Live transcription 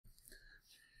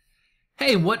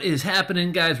Hey, what is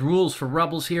happening, guys? Rules for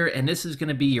Rebels here, and this is going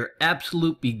to be your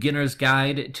absolute beginner's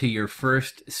guide to your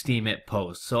first Steemit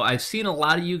post. So I've seen a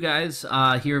lot of you guys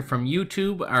here from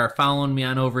YouTube are following me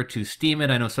on over to Steemit.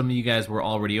 I know some of you guys were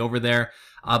already over there.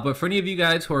 But for any of you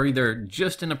guys who are either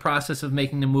just in the process of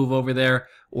making the move over there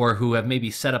or who have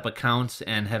maybe set up accounts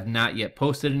and have not yet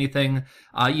posted anything,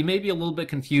 you may be a little bit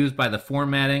confused by the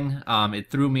formatting.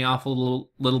 It threw me off a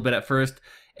little bit at first,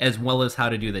 as well as how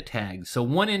to do the tags. So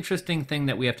one interesting thing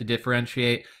that we have to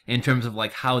differentiate in terms of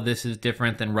like how this is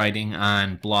different than writing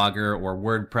on Blogger or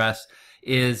WordPress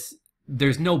is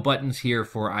there's no buttons here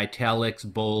for italics,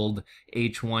 bold,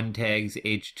 H1 tags,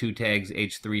 H2 tags,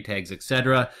 H3 tags,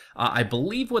 etc. I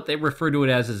believe what they refer to it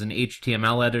as is an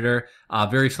HTML editor,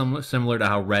 very similar to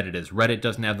how Reddit is. Reddit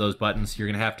doesn't have those buttons. You're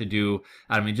going to have to do,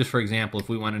 just for example, if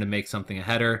we wanted to make something a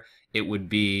header, it would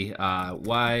be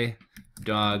why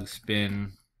dogs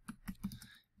spin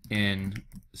in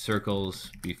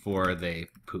circles before they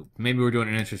poop. Maybe we're doing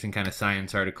an interesting kind of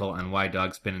science article on why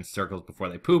dogs spin in circles before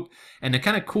they poop. And the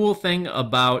kind of cool thing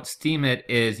about Steemit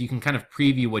is you can kind of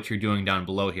preview what you're doing down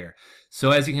below here.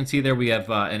 So as you can see there, we have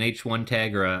an H1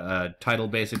 tag or a title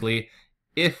basically.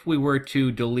 If we were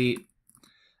to delete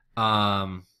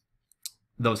those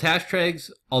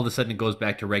hashtags, all of a sudden it goes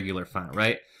back to regular font,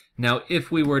 right? Now,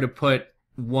 if we were to put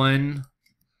one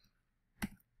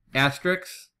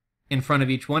asterisk in front of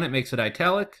each one, it makes it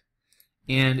italic.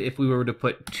 And if we were to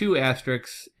put two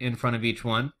asterisks in front of each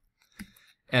one,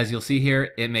 as you'll see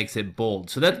here, it makes it bold.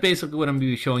 So that's basically what I'm going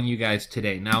to be showing you guys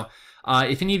today. Now,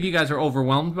 if any of you guys are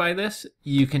overwhelmed by this,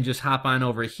 you can just hop on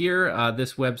over here.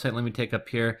 This website, let me take up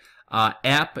here,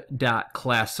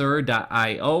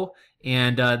 app.classer.io.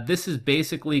 And this is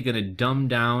basically going to dumb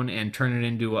down and turn it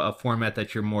into a format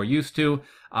that you're more used to.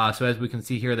 So as we can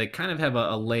see here, they kind of have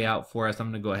a layout for us.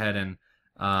 I'm going to go ahead and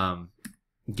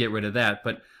get rid of that.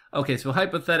 But okay, so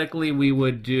hypothetically we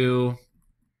would do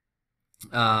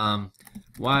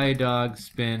why dogs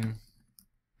spin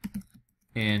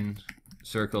in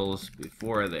circles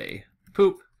before they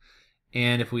poop.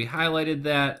 And if we highlighted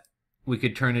that, we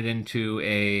could turn it into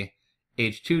a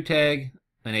H2 tag,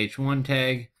 an H1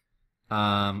 tag,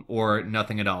 or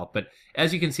nothing at all. But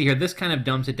as you can see here, this kind of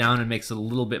dumps it down and makes it a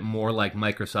little bit more like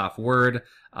Microsoft Word,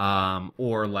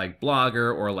 or like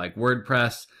Blogger, or like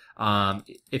WordPress.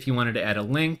 If you wanted to add a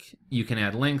link, you can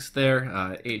add links there.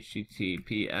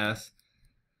 https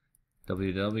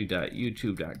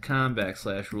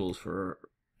www.youtube.com/rules for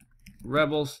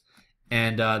rebels.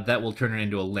 And that will turn it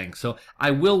into a link. So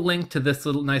I will link to this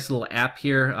nice little app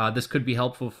here. This could be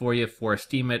helpful for you for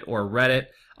Steemit or Reddit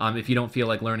if you don't feel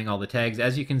like learning all the tags.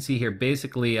 As you can see here,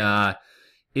 basically,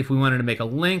 if we wanted to make a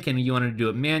link and you wanted to do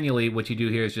it manually, what you do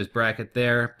here is just bracket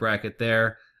there, bracket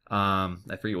there. I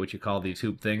forget what you call these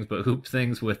hoop things, but hoop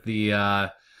things with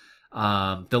the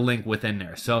link within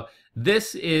there. So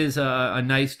this is a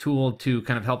nice tool to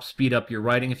kind of help speed up your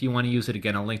writing if you want to use it.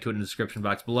 Again, I'll link to it in the description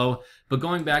box below. But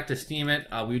going back to Steemit,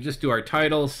 we would just do our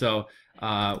title. So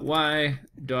why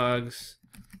dogs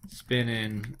spin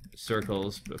in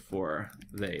circles before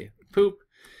they poop.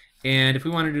 And if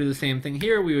we want to do the same thing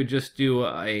here, we would just do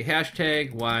a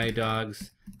hashtag why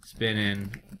dogs spin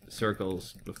in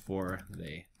circles before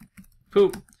they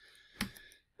poop.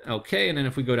 Okay, and then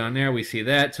if we go down there, we see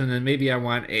that. So then maybe I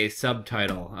want a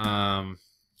subtitle.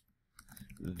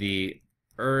 The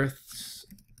Earth's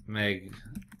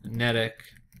magnetic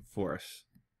force.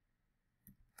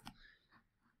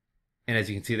 And as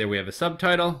you can see there, we have a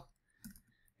subtitle.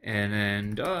 And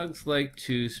then dogs like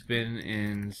to spin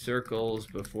in circles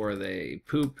before they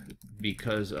poop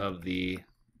because of the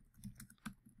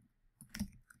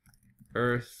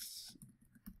Earth's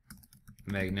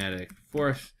magnetic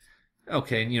force.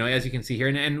 Okay, and as you can see here,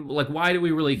 and like, why do we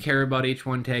really care about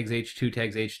H1 tags, H2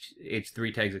 tags,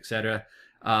 H3 tags, etc.?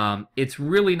 It's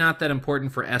really not that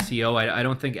important for SEO. I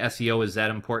don't think SEO is that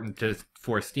important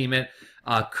for Steemit.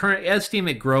 As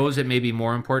Steemit grows, it may be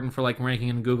more important for like ranking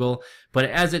in Google, but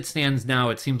as it stands now,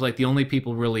 it seems like the only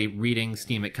people really reading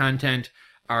Steemit content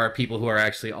are people who are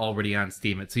actually already on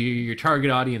Steemit. So your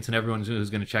target audience and everyone who's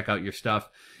going to check out your stuff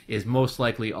is most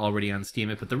likely already on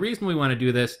Steemit. But the reason we want to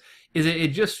do this is it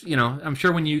just, I'm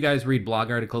sure when you guys read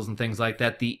blog articles and things like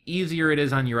that, the easier it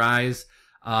is on your eyes,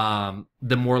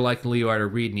 the more likely you are to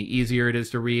read and the easier it is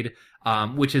to read,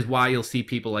 which is why you'll see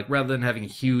people, like, rather than having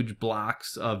huge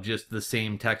blocks of just the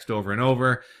same text over and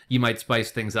over, you might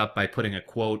spice things up by putting a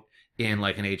quote in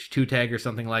like an H2 tag or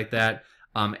something like that.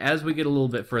 As we get a little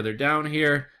bit further down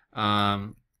here,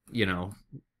 let's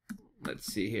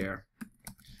see here.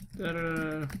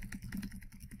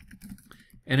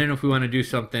 And then if we want to do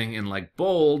something in like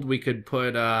bold, we could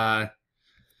put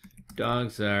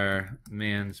Dogs are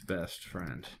man's best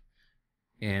friend.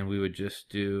 And we would just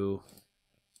do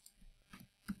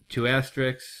 2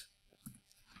 asterisks,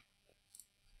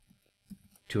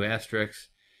 2 asterisks,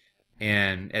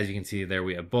 and as you can see there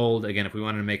we have bold. Again, if we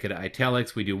wanted to make it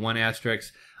italics, we do 1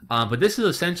 asterisk. But this is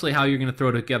essentially how you're going to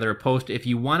throw together a post. If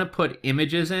you want to put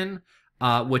images in,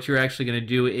 what you're actually going to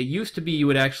do, it used to be you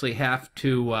would actually have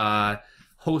to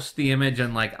host the image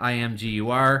on like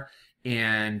IMGUR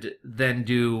and then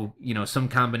do, you know, some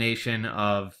combination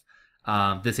of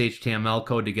this HTML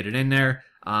code to get it in there.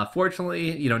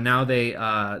 Fortunately, you know, now they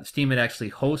Steemit actually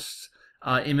hosts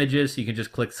images, so you can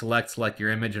just click select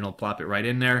your image, and it'll plop it right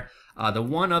in there. The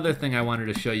one other thing I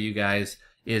wanted to show you guys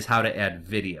is how to add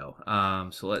video.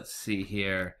 So let's see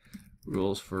here,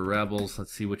 rules for rebels.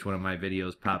 Let's see which one of my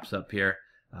videos pops up here.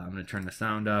 I'm going to turn the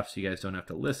sound off so you guys don't have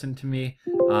to listen to me.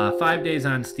 5 days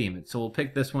on Steemit. So we'll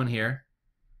pick this one here.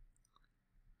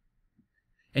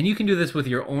 And you can do this with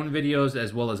your own videos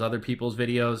as well as other people's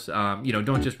videos. You know,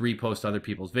 don't just repost other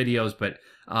people's videos, but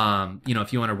you know,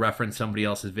 if you want to reference somebody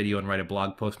else's video and write a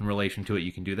blog post in relation to it,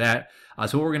 you can do that.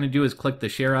 So what we're going to do is click the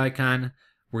share icon.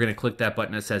 We're going to click that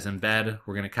button that says embed.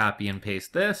 We're going to copy and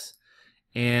paste this,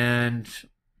 and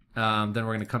then we're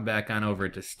going to come back on over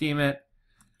to Steemit.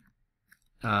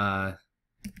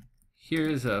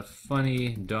 Here's a funny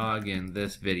dog in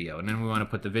this video, and then we want to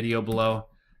put the video below.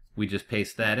 We just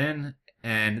paste that in.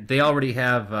 And they already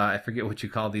have, I forget what you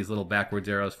call these little backwards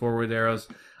arrows, forward arrows,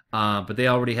 but they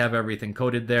already have everything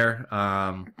coded there.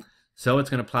 So it's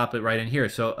going to plop it right in here.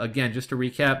 So again, just to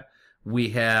recap, we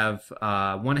have 1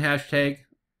 hashtag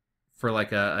for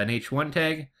like an H1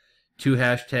 tag, 2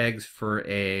 hashtags for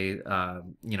a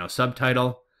you know,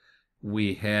 subtitle.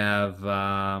 We have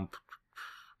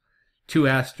 2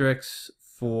 asterisks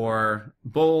for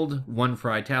bold, 1 for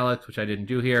italics, which I didn't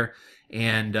do here,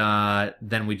 and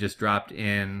then we just dropped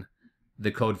in the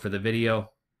code for the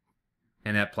video,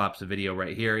 and that plops the video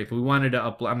right here. If we wanted to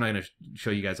upload, I'm not going to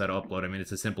show you guys how to upload. I mean,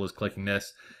 it's as simple as clicking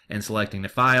this and selecting the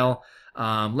file.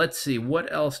 Let's see,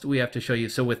 what else do we have to show you?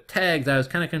 So with tags, I was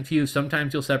kind of confused.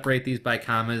 Sometimes you'll separate these by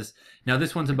commas. Now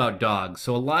this one's about dogs,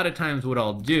 so a lot of times what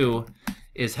I'll do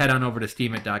is head on over to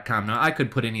steemit.com. Now I could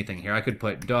put anything here. I could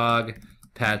put dog,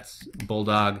 pets,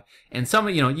 bulldog, and some,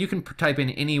 you know, you can type in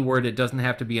any word. It doesn't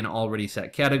have to be an already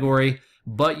set category,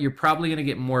 but you're probably going to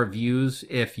get more views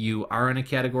if you are in a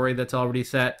category that's already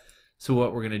set. So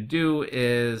what we're going to do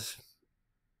is,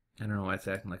 I don't know why it's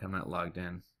acting like I'm not logged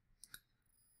in.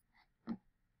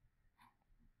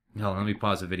 Hold on, let me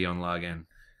pause the video and log in.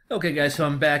 Okay guys, so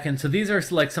I'm back, and so these are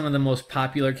like some of the most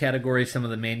popular categories, some of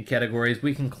the main categories.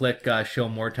 We can click show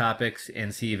more topics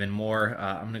and see even more.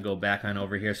 I'm going to go back on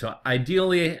over here. So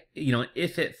ideally, you know,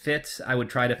 if it fits, I would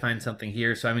try to find something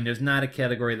here. So I mean, there's not a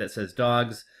category that says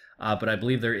dogs, but I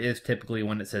believe there is typically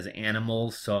one that says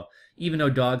animals. So even though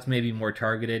dogs may be more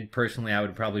targeted, personally I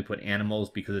would probably put animals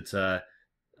because it's a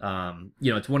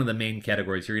you know, it's one of the main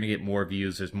categories. You're going to get more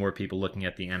views. There's more people looking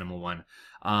at the animal one.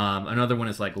 Another one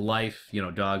is like life. You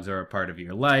know, dogs are a part of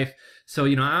your life. So,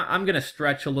 you know, I'm going to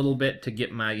stretch a little bit to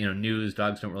get my, you know, news.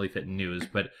 Dogs don't really fit in news,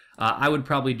 but I would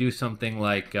probably do something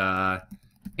like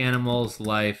animals,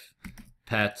 life,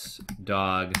 pets,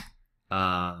 dog.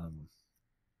 I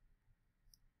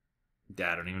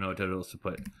don't even know what else to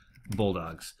put.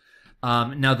 Bulldogs.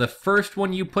 Now, the first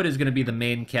one you put is going to be the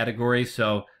main category.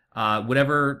 So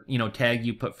whatever, you know, tag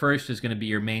you put first is going to be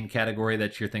your main category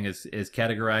that your thing is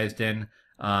categorized in.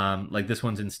 Like this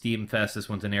one's in Steamfest, this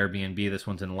one's in Airbnb, this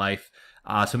one's in Life.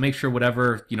 So make sure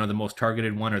whatever, you know, the most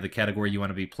targeted one or the category you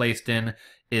want to be placed in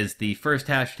is the first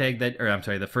hashtag that, or I'm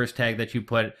sorry, the first tag that you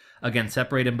put. Again,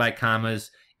 separate them by commas.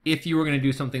 If you were going to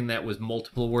do something that was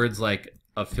multiple words like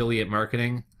affiliate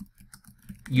marketing,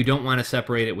 you don't want to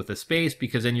separate it with a space,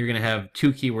 because then you're going to have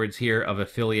 2 keywords here of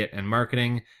affiliate and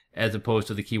marketing, as opposed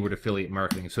to the keyword affiliate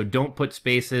marketing. So don't put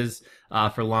spaces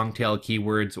for long tail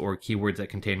keywords or keywords that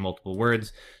contain multiple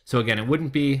words. So again, it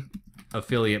wouldn't be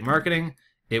affiliate marketing.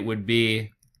 It would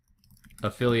be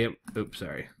affiliate,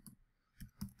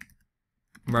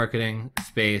 marketing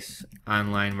space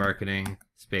online marketing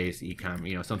space e-com,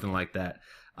 you know, something like that.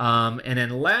 And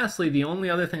then lastly, the only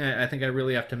other thing I think I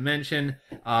really have to mention,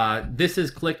 this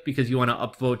is clicked because you want to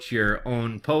upvote your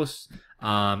own posts.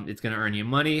 It's going to earn you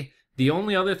money. The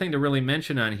only other thing to really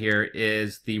mention on here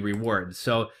is the rewards.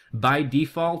 So by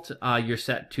default, you're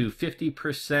set to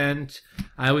 50%.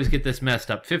 I always get this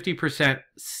messed up. 50%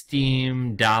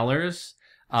 Steam dollars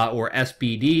or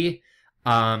SBD.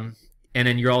 And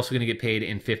then you're also going to get paid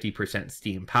in 50%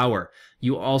 Steam power.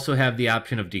 You also have the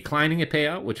option of declining a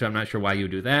payout, which I'm not sure why you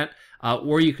would do that.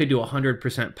 Or you could do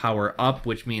 100% power up,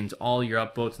 which means all your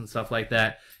upvotes and stuff like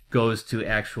that goes to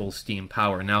actual Steam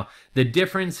power. Now, the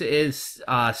difference is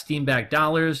Steam-backed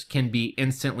dollars can be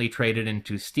instantly traded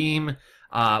into Steam,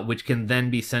 which can then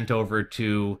be sent over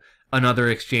to another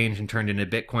exchange and turned into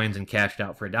Bitcoins and cashed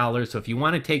out for $1. So if you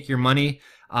want to take your money,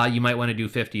 you might want to do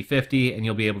 50-50 and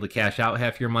you'll be able to cash out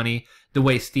half your money. The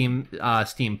way Steam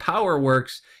Power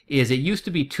works is it used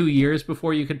to be 2 years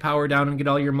before you could power down and get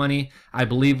all your money. I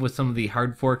believe with some of the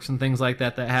hard forks and things like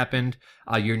that happened,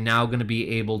 you're now going to be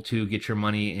able to get your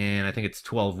money in, I think it's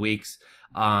 12 weeks.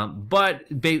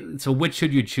 So which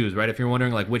should you choose, right? If you're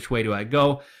wondering like which way do I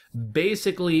go?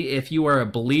 Basically, if you are a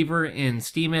believer in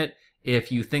Steemit,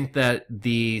 if you think that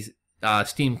the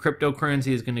Steam cryptocurrency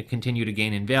is going to continue to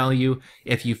gain in value,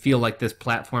 if you feel like this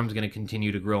platform is going to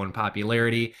continue to grow in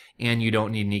popularity and you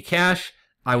don't need any cash,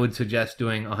 I would suggest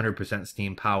doing 100%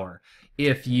 Steam power.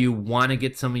 If you want to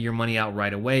get some of your money out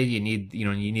right away, you need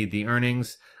the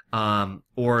earnings,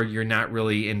 or you're not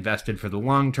really invested for the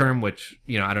long term, which,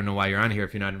 I don't know why you're on here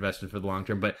if you're not invested for the long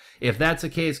term, but if that's the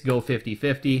case, go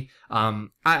 50-50.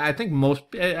 I think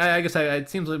it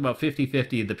seems like about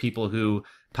 50-50 the people who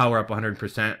power up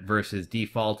 100% versus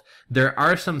default. There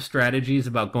are some strategies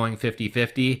about going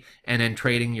 50-50 and then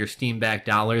trading your Steam-backed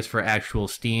dollars for actual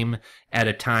Steam at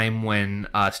a time when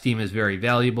Steam is very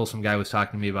valuable. Some guy was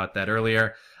talking to me about that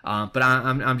earlier, but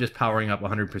I'm just powering up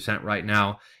 100% right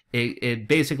now. It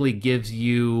basically gives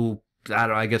you,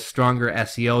 stronger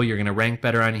SEO. You're going to rank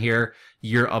better on here.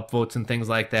 Your upvotes and things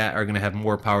like that are going to have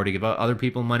more power to give other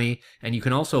people money. And you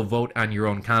can also vote on your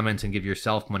own comments and give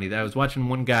yourself money. I was watching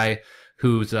one guy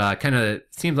who's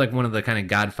seems like one of the kind of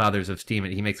godfathers of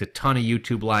Steemit. He makes a ton of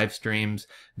YouTube live streams,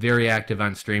 very active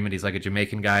on Steemit. He's like a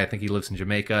Jamaican guy. I think he lives in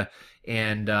Jamaica.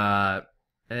 And I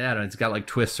don't know, it's got like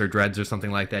twists or dreads or something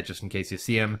like that, just in case you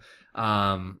see him.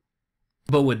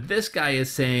 But what this guy is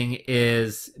saying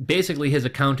is basically his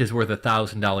account is worth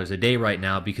 $1,000 a day right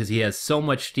now because he has so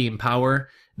much Steam power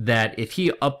that if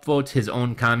he upvotes his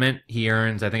own comment, he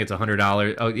earns, I think it's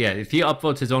 $100. Oh yeah, if he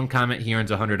upvotes his own comment, he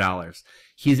earns $100.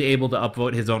 He's able to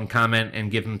upvote his own comment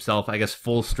and give himself,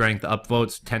 full strength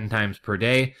upvotes 10 times per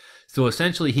day. So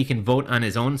essentially he can vote on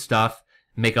his own stuff,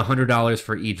 make $100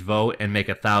 for each vote, and make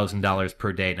 $1,000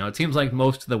 per day. Now, it seems like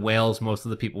most of the whales, most of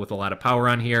the people with a lot of power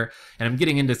on here, and I'm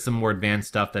getting into some more advanced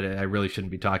stuff that I really shouldn't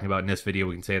be talking about in this video.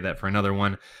 We can save that for another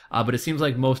one. But it seems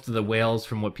like most of the whales,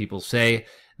 from what people say,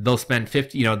 they'll spend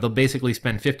they'll basically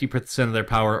spend 50% of their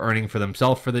power earning for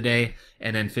themselves for the day,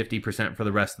 and then 50% for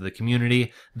the rest of the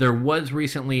community. There was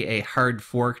recently a hard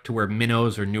fork to where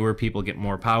minnows or newer people get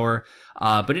more power.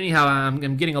 But anyhow,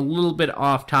 I'm getting a little bit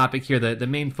off topic here. The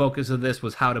main focus of this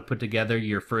was how to put together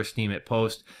your first Steemit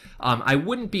post. I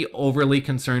wouldn't be overly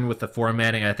concerned with the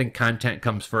formatting. I think content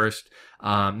comes first.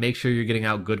 Make sure you're getting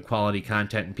out good quality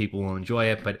content and people will enjoy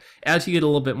it. But as you get a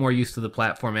little bit more used to the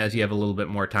platform, as you have a little bit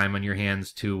more time on your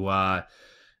hands to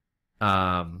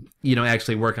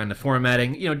actually work on the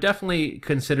formatting, definitely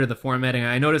consider the formatting.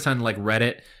 I notice on like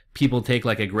Reddit, people take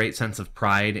like a great sense of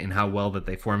pride in how well that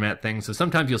they format things. So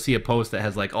sometimes you'll see a post that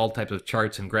has like all types of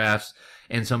charts and graphs,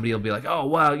 and somebody will be like, oh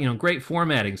wow, great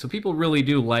formatting. So people really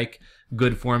do like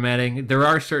good formatting. There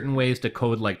are certain ways to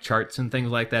code like charts and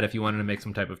things like that if you wanted to make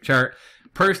some type of chart.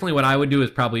 Personally, what I would do is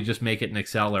probably just make it in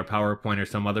Excel or PowerPoint or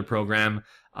some other program.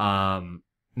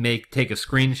 Take a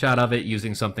screenshot of it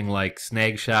using something like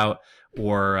Snagshout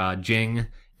or Jing,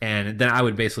 and then I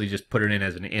would basically just put it in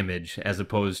as an image as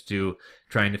opposed to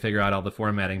trying to figure out all the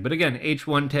formatting. But again,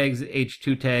 H1 tags,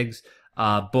 H2 tags,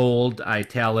 bold,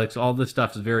 italics, all this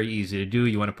stuff is very easy to do.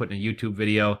 You want to put in a YouTube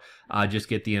video, just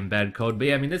get the embed code. But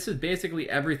yeah, this is basically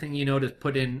everything you know to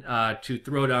put in to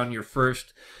throw down your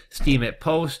first Steemit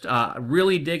post.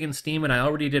 Really dig in Steemit. I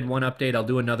already did one update. I'll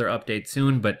do another update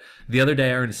soon. But the other day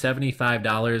I earned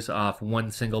 $75 off one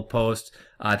single post.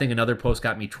 I think another post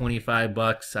got me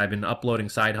 $25. I've been uploading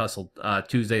Side Hustle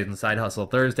Tuesdays and Side Hustle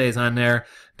Thursdays on there.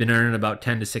 Been earning about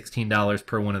 $10 to $16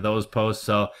 per one of those posts.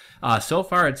 So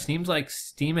far it seems like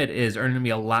Steemit is earning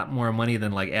me a lot more money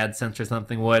than like AdSense or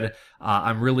something would.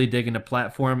 I'm really digging the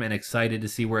platform and excited to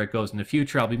see where it goes in the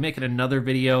future. I'll be making another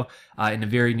video in the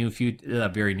very near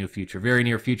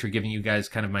future, giving you guys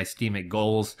kind of my Steemit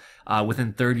goals.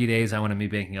 Within 30 days, I want to be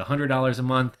making $100 a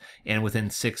month, and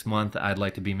within 6 months, I'd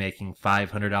like to be making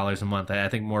 $500 a month. I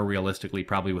think more realistically,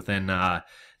 probably within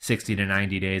 60 to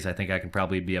 90 days, I think I can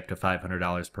probably be up to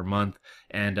 $500 per month.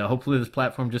 And hopefully this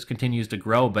platform just continues to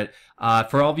grow. But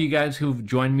for all of you guys who've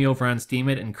joined me over on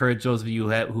Steemit, encourage those of you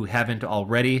who haven't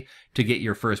already to get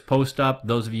your first post up.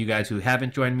 Those of you guys who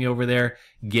haven't joined me over there,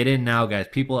 get in now, guys.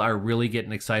 People are really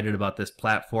getting excited about this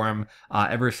platform.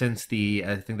 Ever since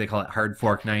I think they call it Hard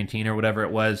Fork 19 or whatever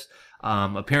it was.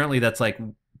 Apparently that's like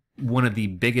one of the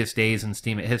biggest days in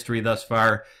Steemit history thus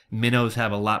far. Minnows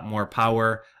have a lot more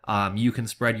power. You can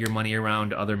spread your money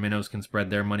around. Other minnows can spread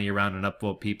their money around and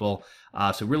upvote people.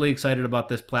 So really excited about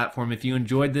this platform. If you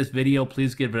enjoyed this video,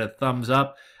 please give it a thumbs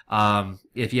up.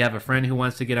 If you have a friend who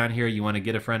wants to get on here, you want to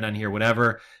get a friend on here,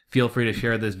 whatever, feel free to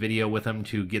share this video with them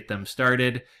to get them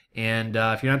started. And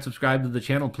if you're not subscribed to the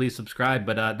channel, please subscribe.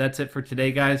 But that's it for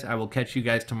today, guys. I will catch you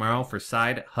guys tomorrow for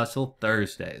Side Hustle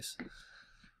Thursdays.